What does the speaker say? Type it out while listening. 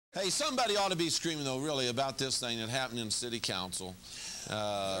Hey, somebody ought to be screaming, though, really, about this thing that happened in City Council.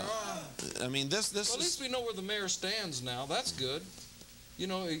 I mean, this Well, at least we know where the mayor stands now. That's good. You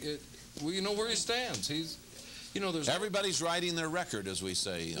know, we know where he stands. There's everybody's writing their record, as we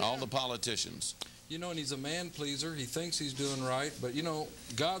say, yeah. all the politicians. You know, and he's a man pleaser. He thinks he's doing right, but you know,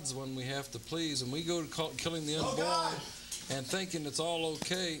 God's the one we have to please, and we go to killing the unborn and thinking it's all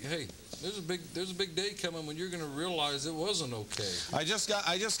okay. Hey, there's a big day coming when you're going to realize it wasn't okay. I just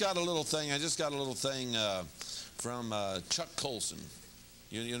got a little thing. From Chuck Colson.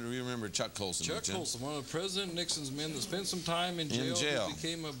 You remember Chuck Colson? Chuck Colson, one of President Nixon's men that spent some time in jail. That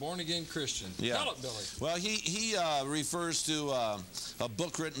became a born-again Christian. Yeah. Tell it, Billy. Well, he refers to a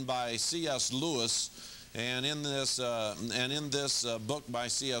book written by C.S. Lewis, and in this book by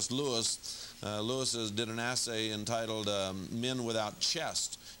C.S. Lewis, Lewis did an essay entitled "Men Without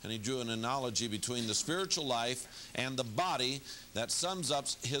Chest," and he drew an analogy between the spiritual life and the body that sums up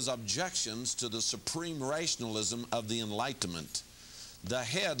his objections to the supreme rationalism of the Enlightenment. The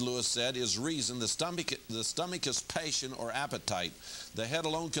head, Lewis said, is reason. The stomach is passion or appetite. The head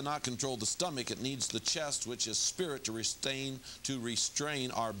alone cannot control the stomach. It needs the chest, which is spirit, to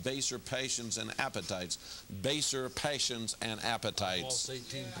restrain our baser passions and appetites. Baser passions and appetites. I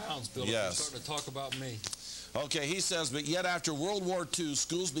lost 18 pounds, Bill. Yes. You're starting to talk about me. Okay, he says, but yet after World War II,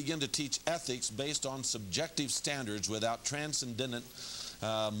 schools begin to teach ethics based on subjective standards without transcendent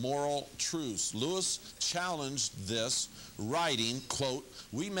moral truths. Lewis challenged this, writing, quote,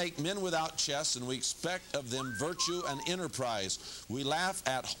 "We make men without chests, and we expect of them virtue and enterprise. We laugh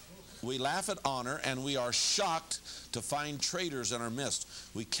at honor, and we are shocked to find traitors in our midst.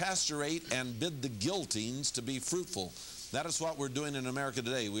 We castrate and bid the guillotines to be fruitful." That is what we're doing in America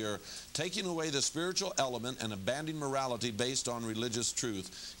today. We are taking away the spiritual element and abandoning morality based on religious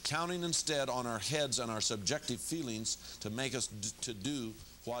truth, counting instead on our heads and our subjective feelings to make us to do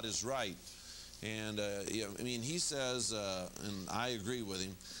what is right. And I mean, he says, and I agree with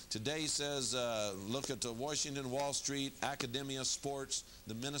him, today he says, look at Washington, Wall Street, academia, sports,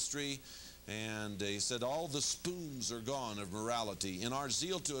 the ministry, and he said all the spoons are gone of morality. In our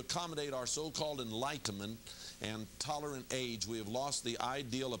zeal to accommodate our so-called enlightenment and tolerant age, we have lost the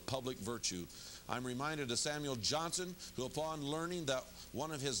ideal of public virtue. I'm reminded of Samuel Johnson, who upon learning that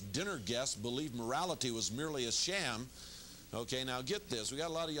one of his dinner guests believed morality was merely a sham. Okay, now get this. We got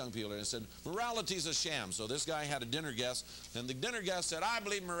a lot of young people there and said, morality's a sham. So this guy had a dinner guest, and the dinner guest said, I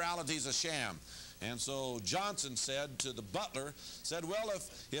believe morality's a sham. And so Johnson said to the butler, said, well,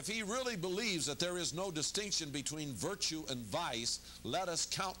 if he really believes that there is no distinction between virtue and vice, let us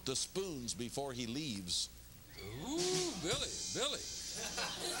count the spoons before he leaves. Ooh, Billy.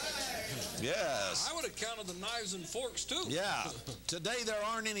 Yes. I would have counted the knives and forks, too. Yeah. Today there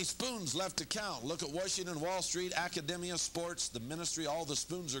aren't any spoons left to count. Look at Washington, Wall Street, academia, sports, the ministry. All the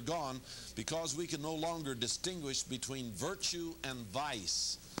spoons are gone because we can no longer distinguish between virtue and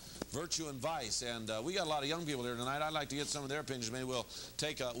vice. Virtue and vice. And we got a lot of young people here tonight. I'd like to get some of their opinions. Maybe we'll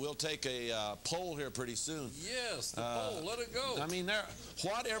take a poll here pretty soon. Yes, the poll. Let it go. I mean,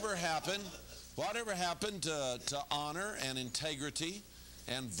 whatever happened to honor and integrity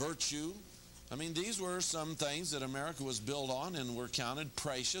and virtue? I mean, these were some things that America was built on and were counted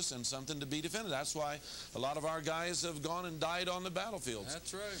precious and something to be defended. That's why a lot of our guys have gone and died on the battlefields.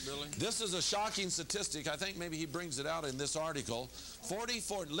 That's right, Billy. This is a shocking statistic. I think maybe he brings it out in this article.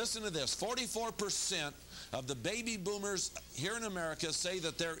 Listen to this, 44% of the baby boomers here in America say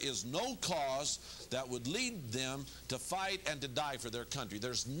that there is no cause that would lead them to fight and to die for their country.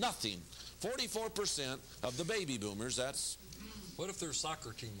 There's nothing. 44% of the baby boomers, that's... What if their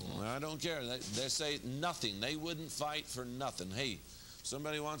soccer team won? I don't care. They say nothing. They wouldn't fight for nothing. Hey,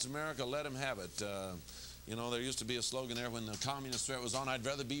 somebody wants America, let them have it. You know, there used to be a slogan there when the communist threat was on, I'd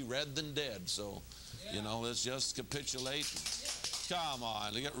rather be red than dead. So, you know, let's just capitulate. Come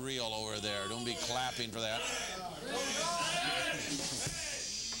on, get real over there. Don't be clapping for that.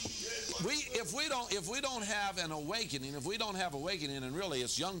 If we don't have an awakening, and really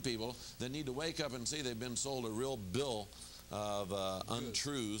it's young people that need to wake up and see they've been sold a real bill of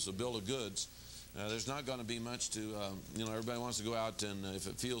untruths, a bill of goods, there's not going to be much to, you know, everybody wants to go out and if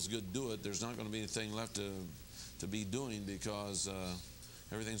it feels good, do it. There's not going to be anything left to be doing because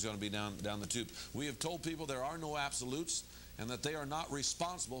everything's going to be down the tube. We have told people there are no absolutes and that they are not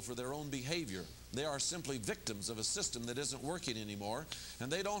responsible for their own behavior. They are simply victims of a system that isn't working anymore, and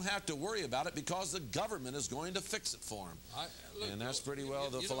they don't have to worry about it because the government is going to fix it for them. And that's pretty well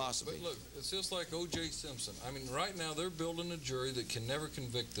the philosophy. But look, it's just like O.J. Simpson. I mean, right now they're building a jury that can never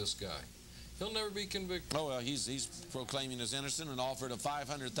convict this guy. He'll never be convicted. Oh, well, he's proclaiming his innocent and offered a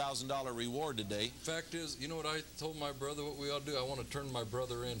 $500,000 reward today. Fact is, you know what I told my brother what we ought to do? I want to turn my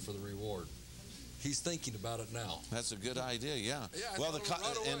brother in for the reward. He's thinking about it now. That's a good idea, yeah. Well,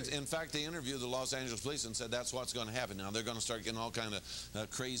 in fact, they interviewed the Los Angeles police and said that's what's going to happen now. They're going to start getting all kind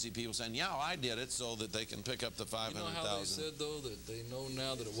of crazy people saying, yeah, I did it, so that they can pick up the $500,000. You know how they said, though, that they know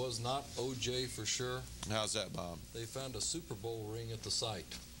now that it was not O.J. for sure? How's that, Bob? They found a Super Bowl ring at the site.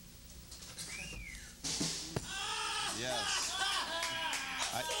 Yes.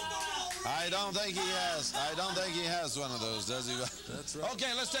 I don't think he has. I don't think he has one of those, does he? That's right.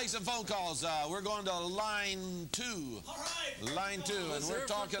 Okay, let's take some phone calls. We're going to line 2. All right. Line 2, and we're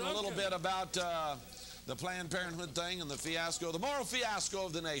talking a little bit about the Planned Parenthood thing and the fiasco, the moral fiasco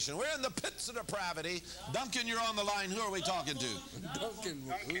of the nation. We're in the pits of depravity. Duncan, you're on the line. Who are we talking to? Duncan.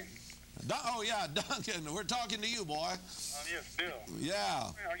 Oh, yeah, Duncan. We're talking to you, boy. Yes, Bill. Yeah.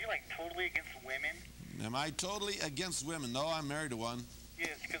 Are you like totally against women? Am I totally against women? No, I'm married to one.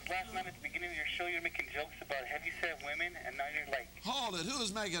 Yes, because last night at the beginning of your show, you're making jokes about heavy-set women, and now you're like... Hold it. Who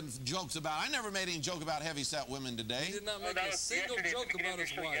is making jokes about? I never made any joke about heavy-set women today. He did not make a single joke about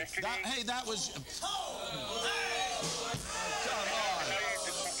his wife. Hey, that was...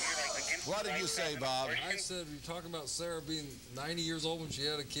 What did you say, Bob? I said, you're talking about Sarah being 90 years old when she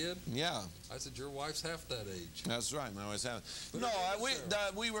had a kid? Yeah. I said, your wife's half that age. That's right. My wife's half. No,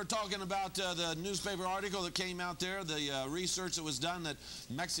 we were talking about the newspaper article that came out there, the research that was done that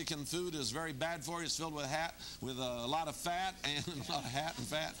Mexican food is very bad for you. It's filled with a lot of fat and a lot of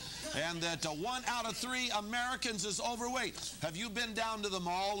fat. And that 1 out of 3 Americans is overweight. Have you been down to the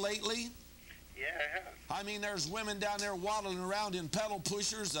mall lately? Yeah, I have. I mean, there's women down there waddling around in pedal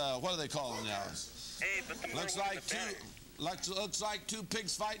pushers. What do they call them now? Hey, but the more looks like two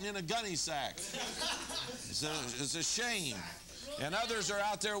pigs fighting in a gunny sack. It's a shame. And others are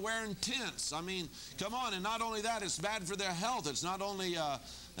out there wearing tents. I mean, come on. And not only that, it's bad for their health. It's not only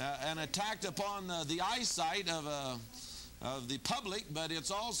an attack upon the eyesight of the public, but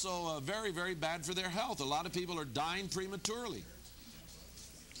it's also very, very bad for their health. A lot of people are dying prematurely.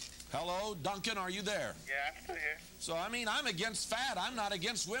 Hello, Duncan, are you there? Yeah, I'm still here. So, I mean, I'm against fat. I'm not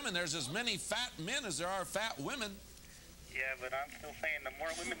against women. There's as many fat men as there are fat women. Yeah, but I'm still saying the more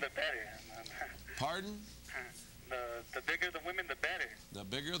women, the better. Pardon? The bigger the women, the better. The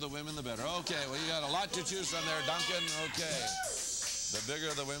bigger the women, the better. Okay, well, you got a lot to choose from there, Duncan. Okay. The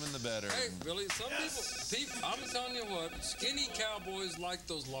bigger the women, the better. Hey, Billy, some people, I'm telling you what, skinny cowboys like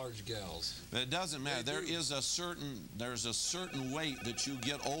those large gals. But it doesn't matter. There's a certain weight that you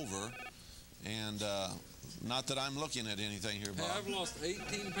get over, and not that I'm looking at anything here, Bob. Hey, I've lost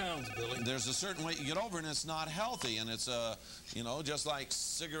 18 pounds, Billy. There's a certain weight you get over, and it's not healthy, and it's just like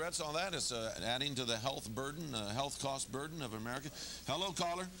cigarettes, all that. It's adding to the health burden, health cost burden of America. Hello,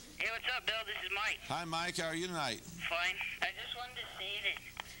 caller. Hey, what's up, Bill? This is Mike. Hi, Mike. How are you tonight? Fine. I just wanted to say that,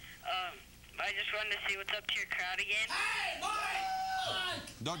 what's up to your crowd again. Hey, Mike!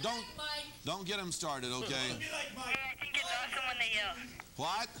 Don't get him started, okay? Hey, I think it's awesome when they yell.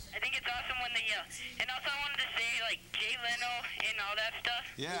 What? I think it's awesome when they yell. And also I wanted to say, like, Jay Leno and all that stuff.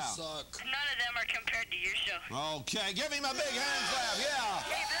 Yeah. None of them are compared to your show. Okay, give him a big hand clap. Yeah.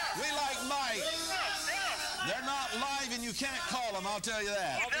 Hey, Bill. We like Mike. Bill. They're not live, and you can't call them, I'll tell you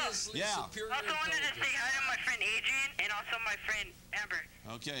that. Obviously, Yeah. superior Also wanted to say hi to my friend Adrian and also my friend Amber.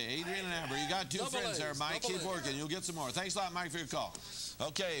 Okay, Adrian and Amber, you got two friends there, Mike. Keep working. You'll get some more. Thanks a lot, Mike, for your call.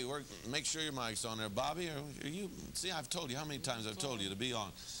 Okay, make sure your mic's on there. Bobby, are you? See, I've told you how many times I've told you to be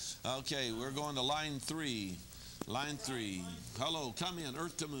on. Okay, we're going to line 3. Line 3. Hello, come in,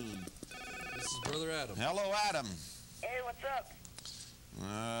 Earth to Moon. This is Brother Adam. Hello, Adam. Hey, what's up?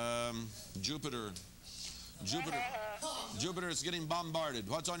 Jupiter. Jupiter is getting bombarded.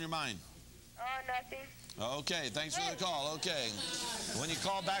 What's on your mind? Oh, nothing. Okay, thanks for the call. Okay. When you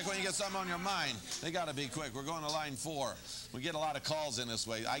call back when you get something on your mind, they got to be quick. We're going to line 4. We get a lot of calls in this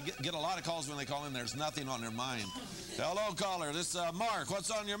way. I get a lot of calls when they call in. There's nothing on their mind. Hello, caller. This is Mark.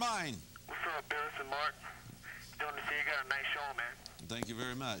 What's on your mind? What's up, Bill? This is Mark. Doing to see you got a nice show, man. Thank you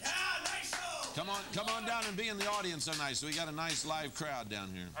very much. Yeah, nice show. Come on down and be in the audience tonight. So we got a nice live crowd down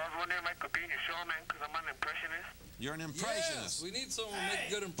here. I was wondering if I could be in your show, man, because I'm an impressionist. You're an impressionist. Yes, we need someone to make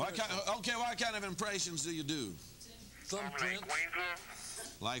good impressions. What kind of impressions do you do? Thumbprints.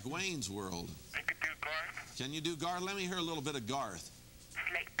 Like Wayne's World. I could do Garth. Can you do Garth? Let me hear a little bit of Garth.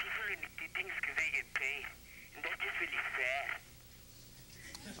 Like people only do things because they get paid, and that's just really sad.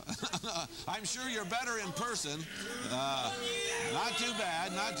 I'm sure you're better in person. Not too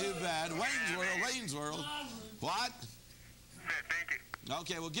bad, not too bad. Wayne's World. What? Thank you.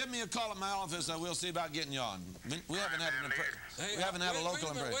 Okay, well, give me a call at my office, and we'll see about getting you on. We haven't had an Hey, we haven't had a local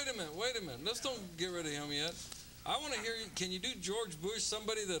impression. Wait a minute. Let's don't get rid of him yet. I want to hear you. Can you do George Bush,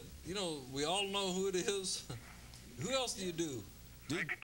 somebody that, we all know who it is? Who else do you do? I could